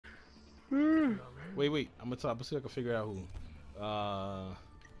Wait. I'm gonna talk. Let's see if I can figure out who.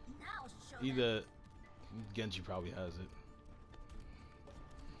 Either Genji probably has it.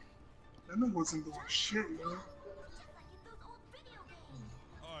 That nigga wasn't doing shit, man.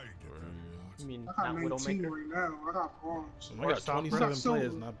 I mean, I got not 19 Widowmaker. right now. I got bronze. I got 27 silver.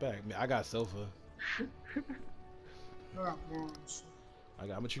 players, not bad. I mean, I got silver. I got bronze.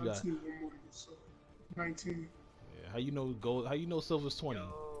 How much you I got? just need one more to get silver. 19. Yeah, how you know gold? How you know silver's 20?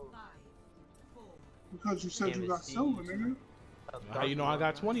 Because you said you got silver, nigga. How you know I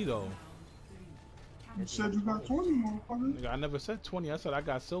got 20 though? You said you got 20, motherfucker. Nigga, I never said 20. I said I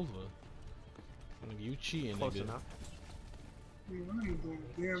got silver. Nigga, you cheating, Close nigga. enough. Man, I ain't doing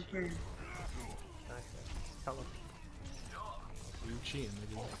a damn thing. Tell him. You cheating,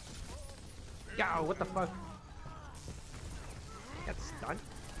 nigga. Yo, what the fuck? Got stunned?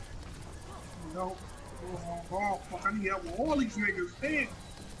 No. Oh, fuck, I need help with all these niggas. Damn. Yeah,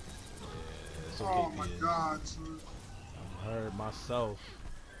 it's okay, Oh my kid. god, son. I heard myself.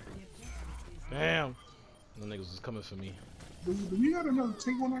 Damn. The niggas was coming for me. Do we got another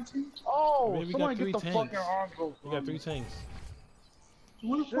tank on our team? Oh, Man, we somebody got 3 get the tanks. fucking Hongo. We got 3 tanks. So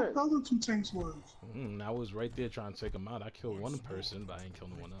where the fuck the other 2 tanks was? I was right there trying to take them out. I killed one person, but I ain't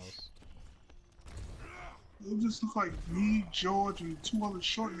killed no one else. It just looked like me, George, and 2 other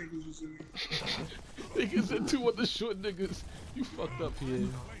short niggas was in there. Niggas said 2 other short niggas. You fucked up here.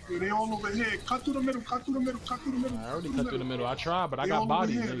 Yeah, they all over here. Cut through the middle, cut through the middle, cut through the middle. I already cut through the middle. I tried, but I They got all over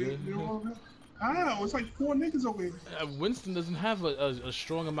bodied, here. They all over here. How? It's like 4 niggas over here. Winston doesn't have a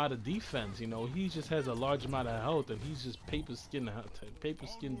strong amount of defense, you know. He just has a large amount of health, and he's just paper skin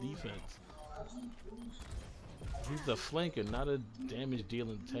defense. He's a flanker, not a damage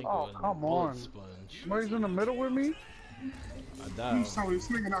dealing tank Oh, or a come bullet on. sponge. Somebody's in the middle with me? I died. Please tell me this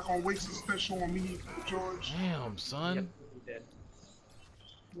nigga not gonna waste his special on me, George. Damn, son. Yep, he did.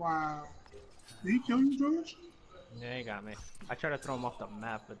 Wow. Did he kill you, George? Yeah, he got me. I tried to throw him off the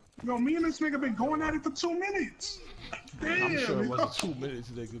map, but Yo, me and this nigga been going at it for 2 minutes. Damn. I'm sure it yo. wasn't 2 minutes,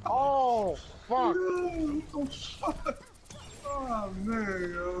 nigga. Oh, fuck. Yo, what the fuck? Oh,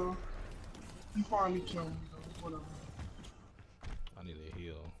 man, yo. He finally killed me, though. Whatever. I need a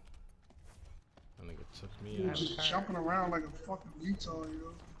heal. That nigga took me He out. was just jumping around like a fucking retard,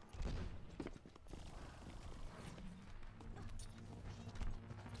 yo.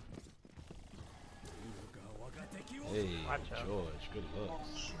 Hey, Watch out. George, good Oh,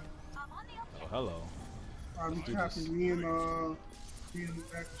 looks. shit. Oh, hello. Alright, Let's we do capping this. me and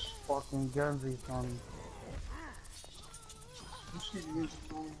X. Fucking Genji, son. This nigga is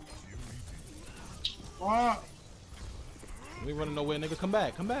going. Fuck! We running nowhere, nigga. Come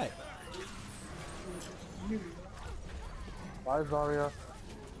back, come back. Bye, Zarya.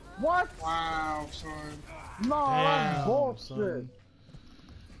 What? Wow, son. No, that's Damn, bullshit. son.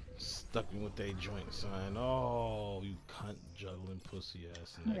 Stuck me with that joint, son. Oh, you cunt juggling pussy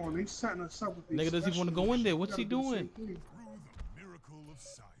ass Come on, nigga. they setting us up with these Nigga doesn't even wanna go in there. What's he doing?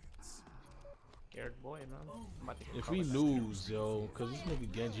 scared boy, man. I'm about to get If caught we with that lose, yo, cause this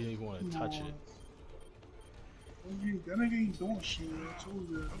nigga Genji didn't even want to touch it. That nigga ain't doing shit, I told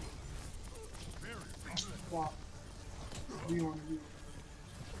you. Wow. We on you.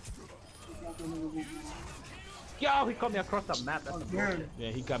 Yo, he caught me across the map. That's the Again. bullshit. Yeah,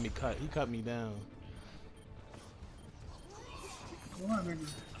 he got me cut. He cut me down. Come on, nigga.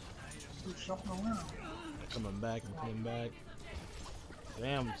 Still shuffling around. Coming back, I'm coming back.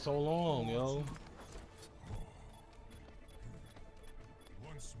 Damn, so long, yo.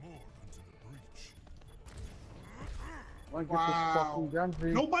 Once more into the breach. I get Wow. this fucking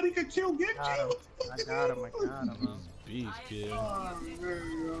Genji. Nobody can kill Genji. Got him. I got him. I got him. He's beef, kid. Oh,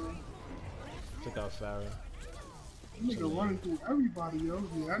 man, yo. Took out Farah. That nigga running through everybody, yo.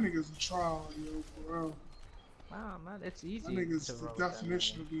 Yeah, that nigga's a trial, yo, for real. Wow, man, it's easy. That nigga's to the roll that.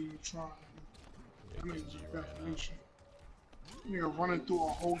 definition of being a trial. That nigga's the definition. That nigga running through a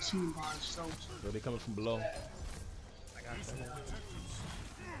whole team by himself. Yo, they coming from below. I got that.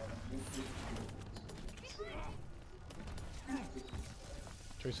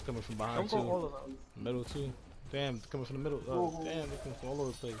 Tracer coming from behind Don't go all too. of those. Middle too. Damn, they're coming from the middle. Oh. Damn, they're coming from all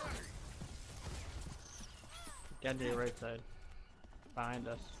over the place. Genji right side. Behind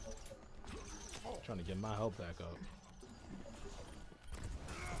us. Trying to get my health back up.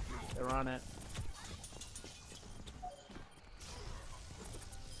 They're on it.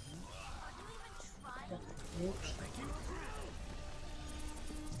 Oops.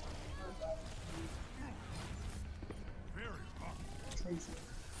 Tracy.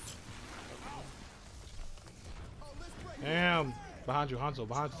 Damn! Behind you, Hanzo.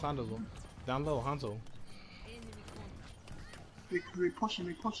 Behind Sandoz. Down low, Hanzo. They pushing,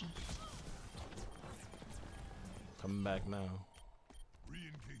 they pushing. Coming back now.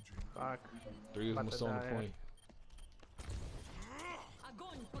 Re-engaging. Fuck. 3 of them About are to still on the die. point.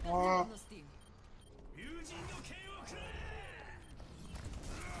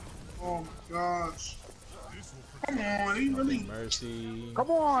 Oh my gosh. This will Come on, he really. Mercy.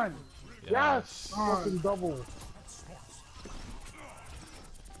 Come on! Yes! Oh. Fucking double.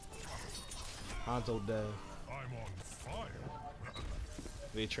 Hanzo dead. I'm on fire.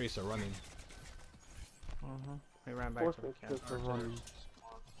 They Tracer running. We ran back Force to the is camp. just a running.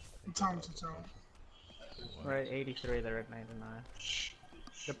 Time to tell. We're at 83, they're at 99.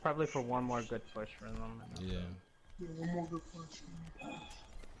 They're probably for one more good push for them. Yeah. Yeah, one more good push.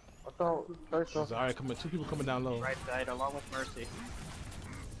 I thought Tracer. It's alright, coming. 2 people coming down low. Right side, along with Mercy.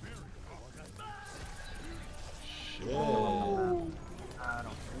 Shit. Oh, I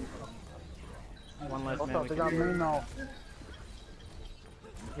don't. One less I man. thought We they can got me now.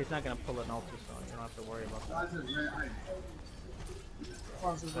 He's not gonna pull an ulti, so you don't have to worry about that.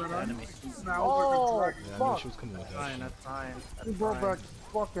 positive That's red eye. enemy. Now Oh, like a Yeah, I knew fuck. she was coming with that. Fine, shit. that's fine. He That's brought fine. back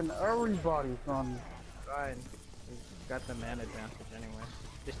fucking everybody, son. Fine. He's got the man advantage anyway.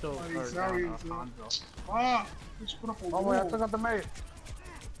 They still Oh, are he's down sorry, Hanzo. Ah, just put up a Oh wait, I wall. took out the mate.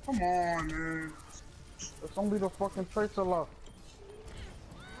 Come on, man. There's only the fucking Tracer left.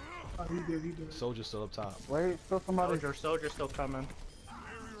 Oh, he did. Soldier's still up top. Wait, still somebody. Soldier still coming.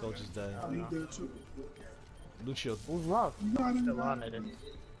 Soldier's dead. Oh, he did too. Lucio. Who's left? You got him. Still on it.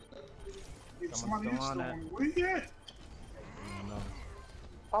 Yeah, Someone's somebody still is on still it. on it. Where he at? I don't know.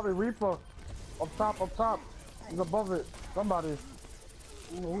 Probably Reaper. Up top, up top. He's above it. Somebody.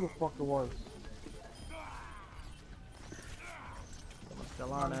 I don't know who the fuck it was. Someone's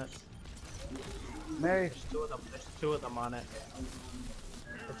still on it. May. There's two of them on it.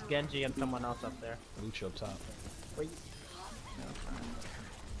 It's Genji and someone else up there. Lucio up top. Wait.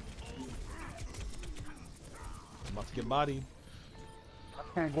 I'm about to get bodied. I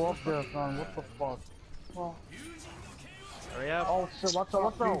can't go up there, son. What the fuck? Oh, Hurry up. Oh shit, watch out,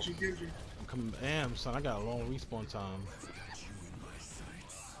 watch out. Genji. I'm coming. Damn, son, I got a long respawn time.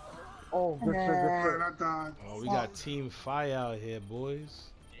 Oh, Come good shit, good shit. on, I died. Oh, we got Team Fire out here, boys.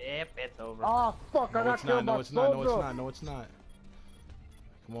 Yep, it's over. Ah, fuck, I No, got it's not. killed No, by it's not. No, it's Soldier. not. No, it's not.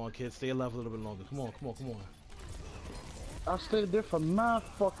 Come on, kids. Stay alive a little bit longer. Come on, come on, come on. I stayed there for mad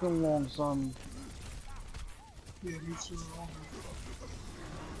fucking long, son. Yeah, me too.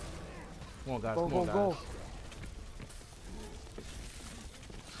 Come on, guys. Go, Come on, go, guys. go.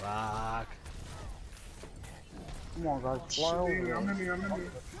 Fuck. Come on, guys. Shit, Fly over I'm there. in there.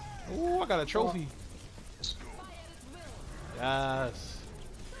 Ooh, I got a trophy. Yes.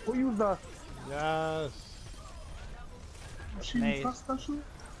 Who used that? Yes. She Maze. touched that shit?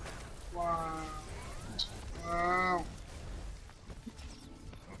 Wow. Wow.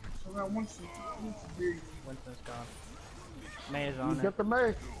 So that one's big. Winston's gone. Mei is You on it. get the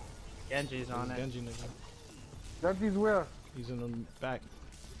May. Genji's on it. Genji nigga. Genji's where? He's in the back.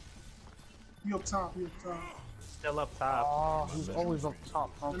 He up top. Still up top. Oh, he's always up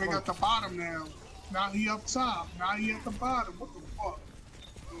top. Huh? And they got the bottom now. Now he up top. Now he at the bottom. What the fuck?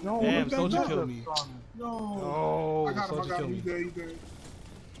 No, Damn, look at Soldier that, killed me. son. No. Oh, I got him. Soldier killed He me. dead. He dead.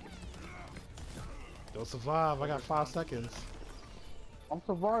 Don't survive. I got 5 seconds. I'm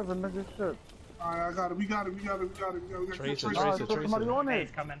surviving, nigga. Shit. Alright, I got it. We got it. Tracer, Tracer. Alright, Tracer, put somebody Tracer. on Mei's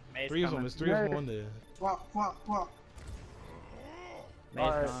it. coming. Mei's 3 of them. coming. There's 3 of them Hey. on there. Fuck. Mei's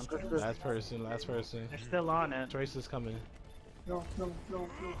Alright, gone. good shit. Last person. Last person. They're still on it. Tracer's coming. Yo.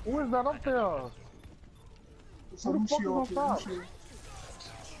 Who is that up there? So Who the Lucio fuck is up on here, top? Lucio.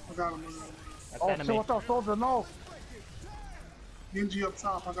 I got him. That's Oh shit, enemy. watch out, Soldier, no. Genji up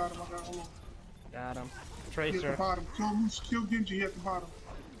top. I got him. Hold on. Got him. He at the Tracer. bottom. Kill Genji. He at the bottom.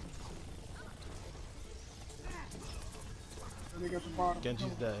 And they got the bottom.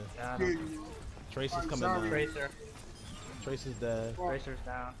 Genji's dead. Got Yeah, him. Tracer's Alright, coming sorry. down. Tracer. Tracer's dead. Tracer's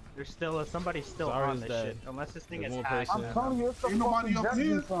down. There's still somebody's still Zarya's on this dead. shit. Unless this thing There's is one hacked. person. I'm telling you, it's the Ain't nobody fucking up Genji,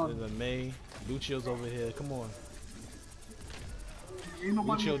 here? son. There's a May. Lucio's over here. Come on. Ain't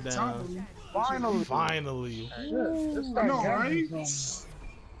nobody Lucio at the down. top of me. Finally. Finally. Shit, it's that No, Genji, right? son.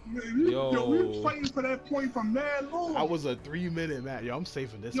 Yo, we was fighting for that point from mad long. I was a 3-minute match. Yo, I'm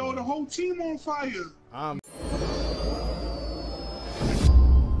safe in this Yo, one. the whole team on fire. I'm